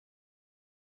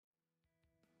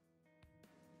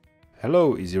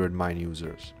Hello Easy Redmine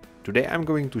users. Today I'm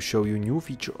going to show you a new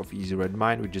feature of Easy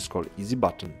Redmine which is called Easy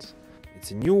Buttons.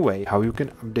 It's a new way how you can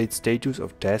update status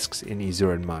of tasks in Easy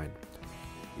Redmine.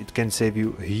 It can save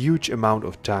you a huge amount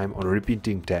of time on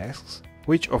repeating tasks,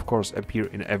 which of course appear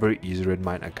in every Easy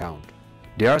Redmine account.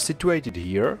 They are situated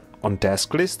here on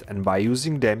task list, and by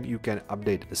using them you can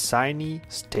update assignee,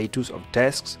 status of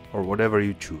tasks or whatever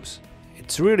you choose.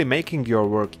 It's really making your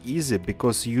work easy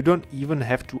because you don't even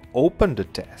have to open the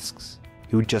tasks.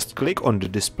 You just click on the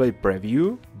display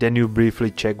preview, then you briefly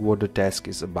check what the task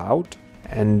is about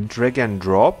and drag and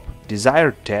drop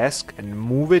desired task and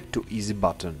move it to Easy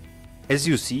Button. As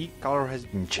you see, color has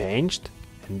been changed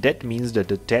and that means that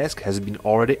the task has been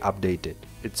already updated.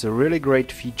 It's a really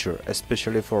great feature,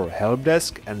 especially for help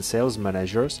desk and sales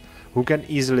managers who can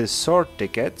easily sort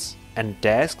tickets and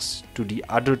tasks to the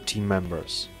other team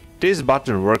members. This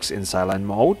button works in silent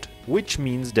mode, which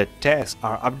means that tasks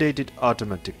are updated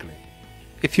automatically.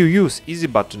 If you use Easy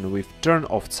Button with turn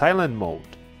off silent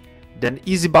mode, then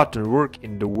Easy Button works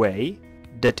in the way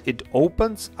that it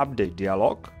opens update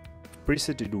dialog,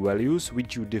 preset values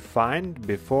which you defined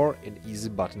before in Easy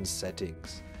Button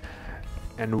settings.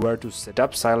 And where to set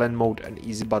up silent mode and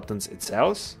Easy Buttons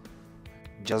itself?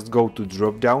 Just go to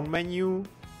drop down menu,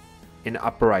 in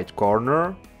upper right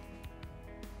corner,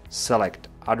 select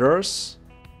Others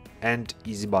and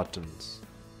Easy Buttons.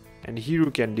 And here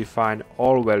you can define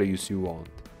all values you want.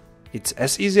 It's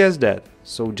as easy as that,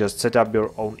 so just set up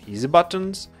your own Easy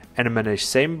Buttons and manage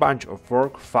same bunch of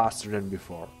work faster than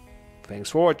before.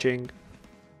 Thanks for watching.